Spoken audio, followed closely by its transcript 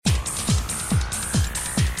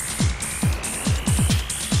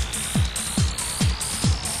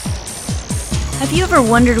Have you ever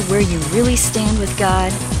wondered where you really stand with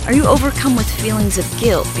God? Are you overcome with feelings of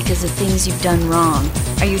guilt because of things you've done wrong?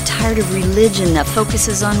 Are you tired of religion that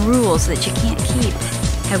focuses on rules that you can't keep?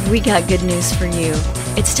 Have we got good news for you?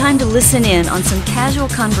 It's time to listen in on some casual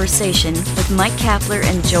conversation with Mike Kapler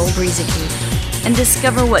and Joel Brueseke and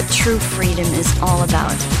discover what true freedom is all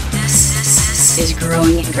about. This is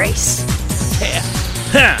Growing in Grace.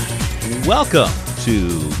 Welcome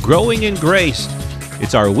to Growing in Grace.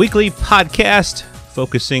 It's our weekly podcast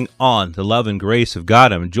focusing on the love and grace of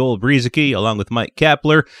God. I'm Joel Brueseke along with Mike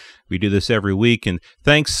Kapler. We do this every week, and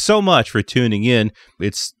thanks so much for tuning in.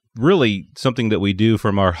 It's really something that we do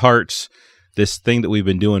from our hearts, this thing that we've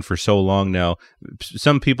been doing for so long now.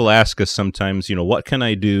 Some people ask us sometimes, what can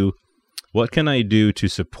I do? What can I do to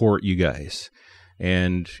support you guys?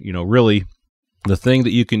 And, really, the thing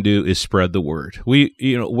that you can do is spread the word.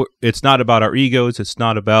 It's not about our egos. It's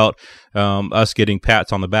not about us getting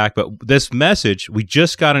pats on the back. But this message, we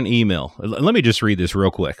just got an email. Let me just read this real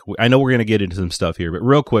quick. I know we're going to get into some stuff here, but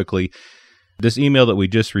real quickly, this email that we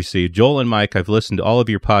just received. Joel and Mike, I've listened to all of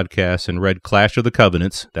your podcasts and read Clash of the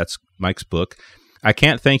Covenants. That's Mike's book. I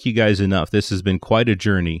can't thank you guys enough. This has been quite a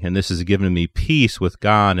journey, and this has given me peace with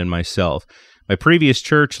God and myself. My previous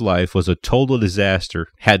church life was a total disaster,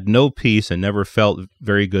 had no peace, and never felt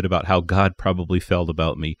very good about how God probably felt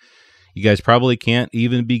about me. You guys probably can't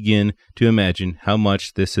even begin to imagine how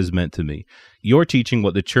much this has meant to me. You're teaching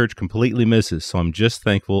what the church completely misses, so I'm just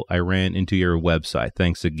thankful I ran into your website.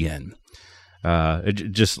 Thanks again. I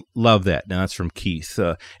just love that. Now, that's from Keith.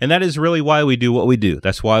 And that is really why we do what we do.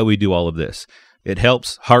 That's why we do all of this. It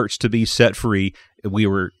helps hearts to be set free. We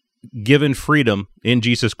were given freedom in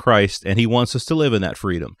Jesus Christ, and He wants us to live in that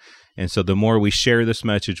freedom. And so the more we share this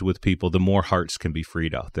message with people, the more hearts can be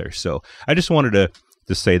freed out there. So I just wanted to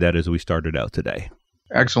say that as we started out today.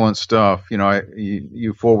 Excellent stuff.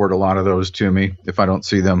 You forward a lot of those to me if I don't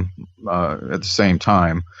see them at the same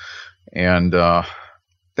time. And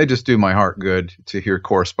they just do my heart good to hear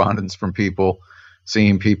correspondence from people,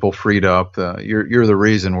 seeing people freed up. You're the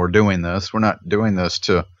reason we're doing this. We're not doing this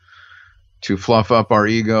to fluff up our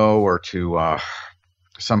ego or to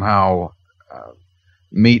somehow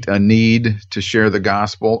meet a need to share the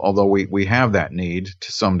gospel, although we have that need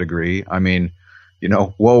to some degree. I mean,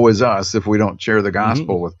 woe is us if we don't share the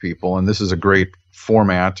gospel with people, and this is a great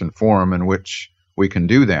format and forum in which we can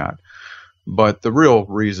do that. But the real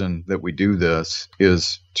reason that we do this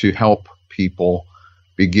is to help people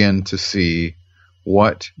begin to see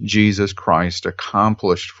what Jesus Christ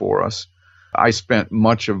accomplished for us. I spent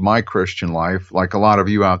much of my Christian life, like a lot of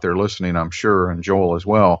you out there listening, I'm sure, and Joel as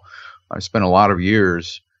well, I spent a lot of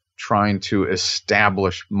years trying to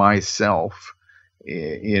establish myself,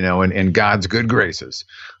 in God's good graces.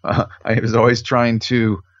 I was always trying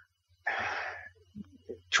to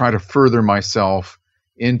further myself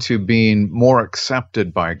into being more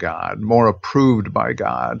accepted by God, more approved by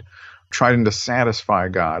God, trying to satisfy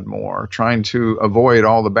God more, trying to avoid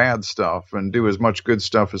all the bad stuff and do as much good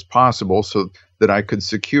stuff as possible so that I could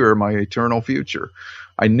secure my eternal future.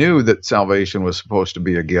 I knew that salvation was supposed to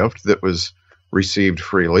be a gift that was received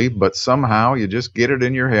freely, but somehow you just get it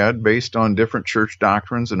in your head based on different church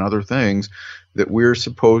doctrines and other things that we're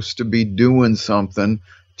supposed to be doing something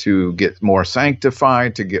to get more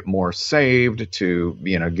sanctified, to get more saved, to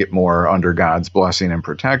get more under God's blessing and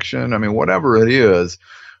protection. I mean, whatever it is.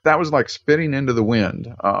 That was like spitting into the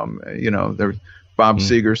wind. There's Bob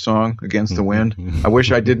Seger's song, Against the Wind. I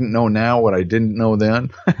wish I didn't know now what I didn't know then.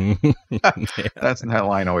 That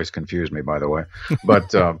line always confused me, by the way.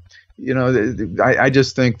 But, I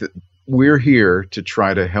just think that we're here to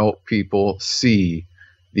try to help people see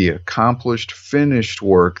the accomplished, finished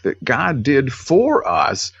work that God did for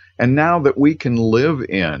us, and now that we can live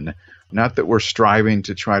in. Not that we're striving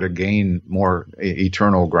to try to gain more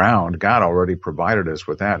eternal ground. God already provided us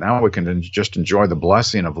with that. Now we can just enjoy the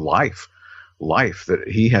blessing of life that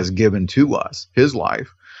He has given to us, His life.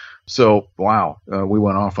 So, wow, we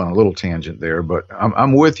went off on a little tangent there, but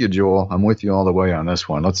I'm with you, Joel. I'm with you all the way on this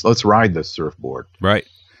one. Let's ride this surfboard. Right.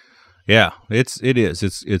 Yeah, it is.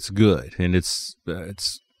 It's good, and it's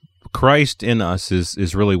Christ in us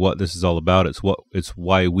is really what this is all about. It's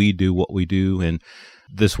why we do what we do, and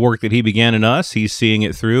this work that He began in us, He's seeing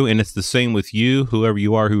it through, and it's the same with you, whoever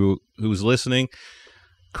you are who's listening.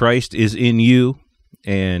 Christ is in you,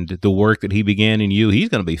 and the work that He began in you, He's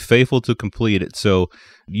going to be faithful to complete it. So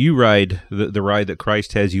you ride the ride that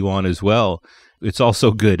Christ has you on as well. It's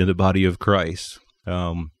also good in the body of Christ.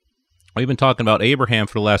 We've been talking about Abraham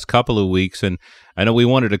for the last couple of weeks, and I know we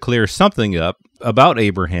wanted to clear something up about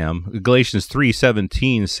Abraham. Galatians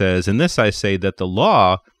 3:17 says, "In this I say that the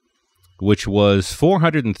law which was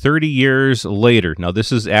 430 years later. Now,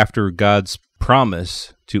 this is after God's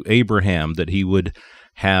promise to Abraham that he would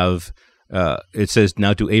have, it says,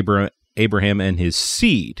 now to Abraham and his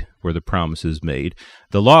seed where the promise is made.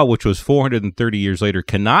 The law, which was 430 years later,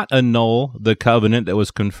 cannot annul the covenant that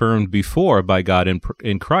was confirmed before by God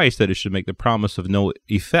in Christ, that it should make the promise of no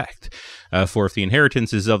effect. For if the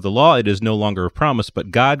inheritance is of the law, it is no longer a promise,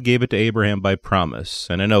 but God gave it to Abraham by promise.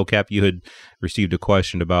 And I know, Cap, you had received a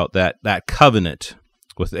question about that covenant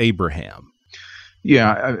with Abraham.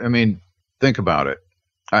 Yeah, I mean, think about it.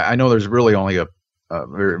 I know there's really only a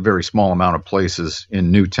very, very small amount of places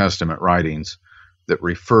in New Testament writings that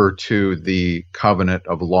refer to the covenant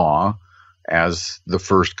of law as the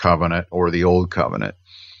first covenant or the old covenant.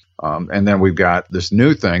 And then we've got this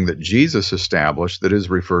new thing that Jesus established that is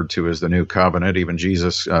referred to as the new covenant. Even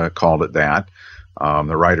Jesus called it that.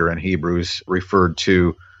 The writer in Hebrews referred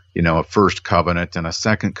to, a first covenant and a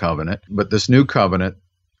second covenant. But this new covenant,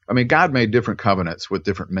 I mean, God made different covenants with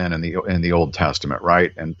different men in the Old Testament,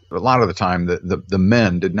 right? And a lot of the time, the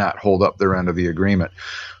men did not hold up their end of the agreement.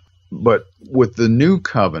 But with the new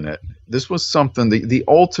covenant, this was something, the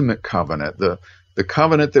ultimate covenant, the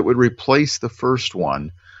covenant that would replace the first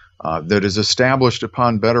one, that is established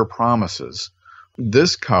upon better promises.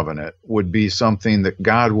 This covenant would be something that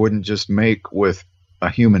God wouldn't just make with a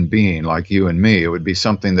human being like you and me. It would be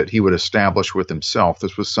something that he would establish with himself.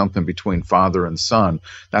 This was something between Father and Son.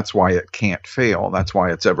 That's why it can't fail. That's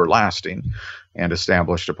why it's everlasting and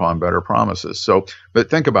established upon better promises. So, but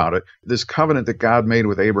think about it. This covenant that God made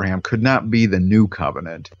with Abraham could not be the new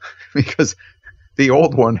covenant because the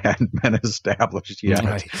old one hadn't been established yet.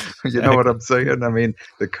 Right. You know what I'm saying? I mean,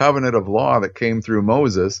 the covenant of law that came through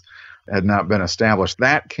Moses had not been established.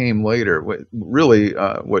 That came later. Really,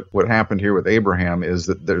 what happened here with Abraham is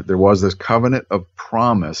that there was this covenant of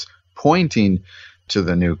promise pointing to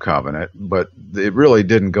the new covenant, but it really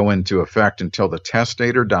didn't go into effect until the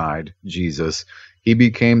testator died, Jesus. He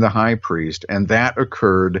became the high priest, and that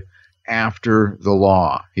occurred after the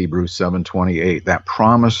law, Hebrews 7:28. That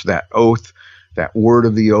promise, that oath, that word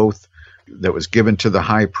of the oath that was given to the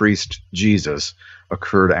high priest, Jesus,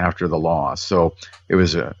 occurred after the law. So it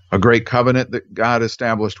was a great covenant that God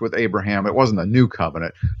established with Abraham. It wasn't a new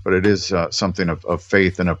covenant, but it is something of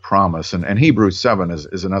faith and of promise. And Hebrews 7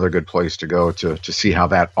 is another good place to go to see how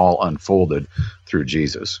that all unfolded through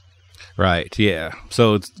Jesus. Right, yeah.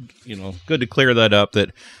 So it's good to clear that up,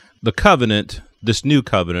 that the covenant, this new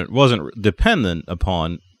covenant, wasn't dependent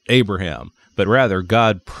upon Abraham, but rather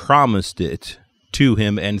God promised it to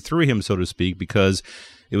him and through him, so to speak, because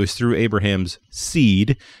it was through Abraham's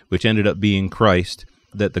seed, which ended up being Christ,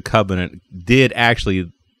 that the covenant did actually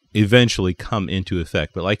eventually come into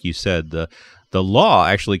effect. But like you said, the law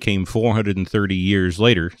actually came 430 years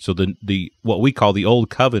later. So the what we call the Old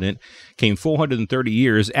Covenant came 430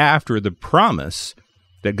 years after the promise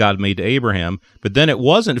that God made to Abraham. But then it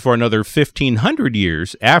wasn't for another 1,500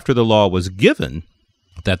 years after the law was given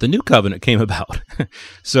that the new covenant came about.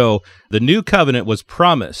 So the new covenant was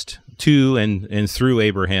promised to and through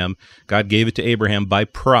Abraham. God gave it to Abraham by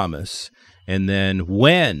promise. And then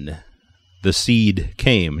when the seed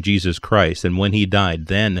came, Jesus Christ, and when he died,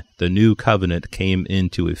 then the new covenant came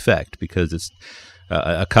into effect, because it's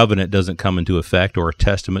a covenant doesn't come into effect, or a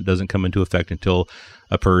testament doesn't come into effect until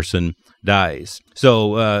a person dies.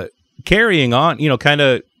 So carrying on,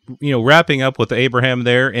 wrapping up with Abraham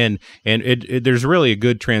there, and there's really a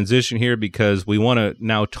good transition here, because we want to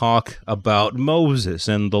now talk about Moses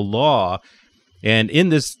and the law. And in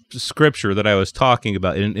this scripture that I was talking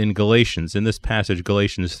about in Galatians, in this passage,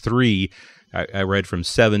 Galatians 3, I read from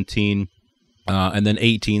 17, and then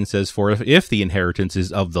 18 says, "For if the inheritance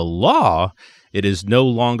is of the law, it is no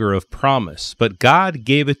longer of promise, but God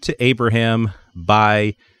gave it to Abraham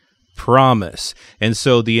by promise." And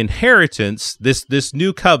so the inheritance, this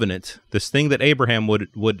new covenant, this thing that Abraham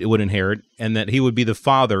would inherit, and that he would be the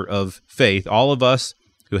father of faith. All of us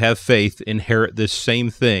who have faith inherit this same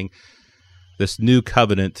thing, this new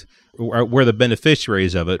covenant. We're the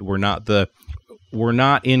beneficiaries of it. We're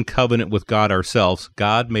not in covenant with God ourselves.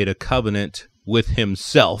 God made a covenant with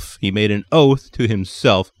himself. He made an oath to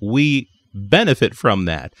himself. We benefit from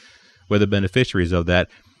that. We're the beneficiaries of that.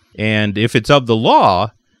 And if it's of the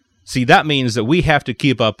law, see, that means that we have to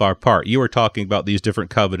keep up our part. You were talking about these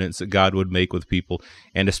different covenants that God would make with people,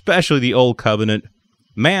 and especially the Old Covenant.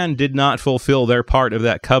 Man did not fulfill their part of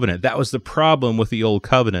that covenant. That was the problem with the Old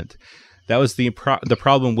Covenant. That was the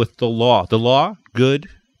problem with the law. The law, good,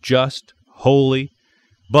 just, holy,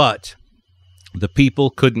 but the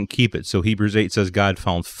people couldn't keep it. So Hebrews 8 says God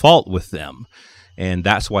found fault with them. And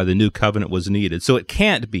that's why the new covenant was needed. So it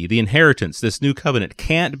can't be, the inheritance, this new covenant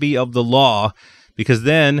can't be of the law, because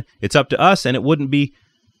then it's up to us and it wouldn't be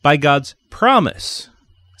by God's promise.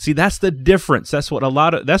 See, that's the difference. That's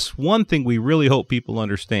one thing we really hope people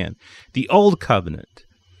understand. The old covenant,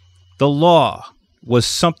 the law, was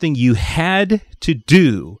something you had to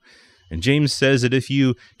do. And James says that if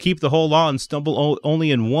you keep the whole law and stumble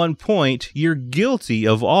only in one point, you're guilty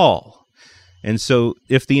of all. And so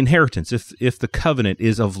if the inheritance, if the covenant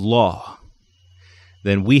is of law,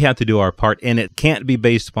 then we have to do our part, and it can't be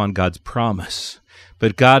based upon God's promise.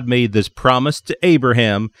 But God made this promise to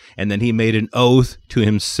Abraham, and then he made an oath to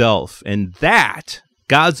himself. And that,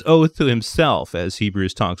 God's oath to himself, as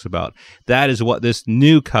Hebrews talks about, that is what this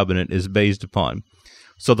new covenant is based upon.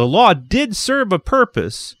 So the law did serve a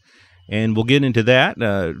purpose, and we'll get into that.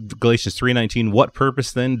 Galatians 3:19, what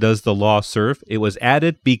purpose then does the law serve? It was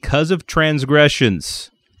added because of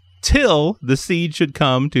transgressions, till the seed should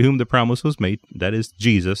come to whom the promise was made, that is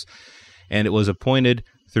Jesus, and it was appointed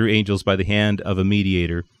through angels by the hand of a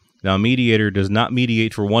mediator. Now, a mediator does not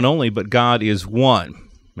mediate for one only, but God is one.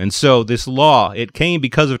 And so this law, it came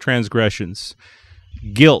because of transgressions.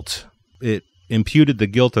 Guilt, it imputed the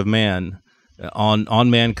guilt of man on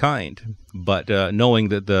mankind, but knowing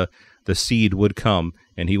that the seed would come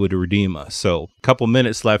and he would redeem us. So a couple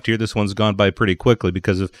minutes left here. This one's gone by pretty quickly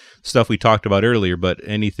because of stuff we talked about earlier, but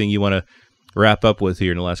anything you want to wrap up with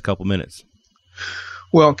here in the last couple minutes?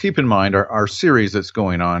 Well, keep in mind our series that's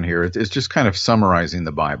going on here is just kind of summarizing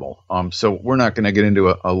the Bible. So we're not going to get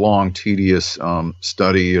into a long, tedious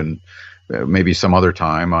study and maybe some other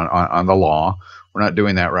time on the law. We're not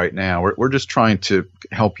doing that right now. We're just trying to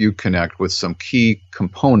help you connect with some key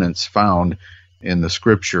components found in the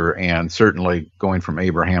Scripture, and certainly going from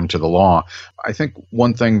Abraham to the law. I think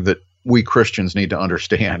one thing that we Christians need to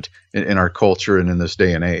understand in our culture and in this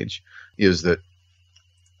day and age is that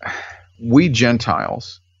we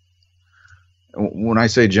Gentiles, when I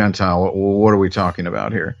say Gentile, what are we talking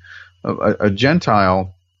about here? A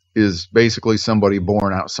Gentile is basically somebody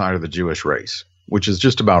born outside of the Jewish race, which is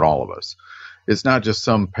just about all of us. It's not just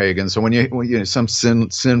some pagan. So when you some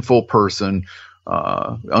sinful person,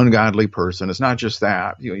 ungodly person, it's not just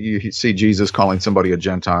that. You see Jesus calling somebody a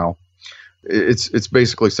Gentile. It's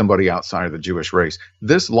basically somebody outside of the Jewish race.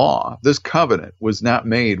 This law, this covenant, was not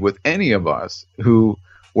made with any of us who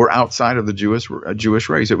were outside of the Jewish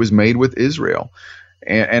race. It was made with Israel.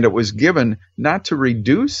 And it was given not to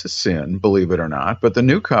reduce sin, believe it or not, but the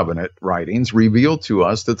New Covenant writings reveal to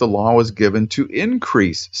us that the law was given to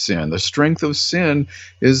increase sin. The strength of sin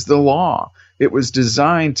is the law. It was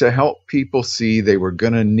designed to help people see they were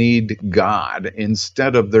going to need God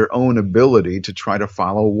instead of their own ability to try to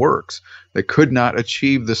follow works. They could not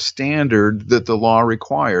achieve the standard that the law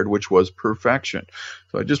required, which was perfection.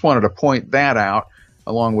 So I just wanted to point that out,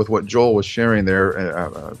 along with what Joel was sharing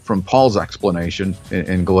there from Paul's explanation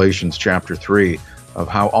in Galatians chapter 3 of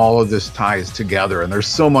how all of this ties together. And there's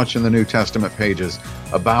so much in the New Testament pages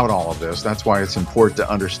about all of this. That's why it's important to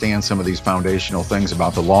understand some of these foundational things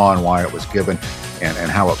about the law and why it was given and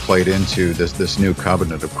how it played into this new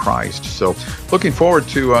covenant of Christ. So looking forward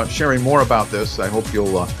to sharing more about this. I hope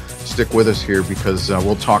you'll stick with us here, because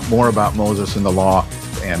we'll talk more about Moses and the law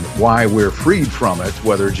and why we're freed from it,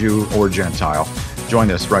 whether Jew or Gentile. Join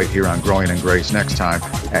us right here on Growing in Grace next time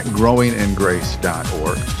at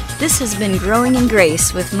growingingrace.org. This has been Growing in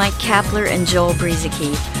Grace with Mike Kapler and Joel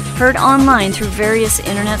Brizicki, heard online through various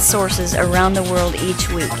internet sources around the world each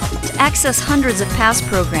week. To access hundreds of past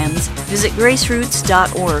programs, visit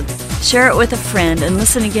graceroots.org. Share it with a friend and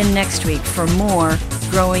listen again next week for more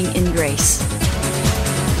Growing in Grace.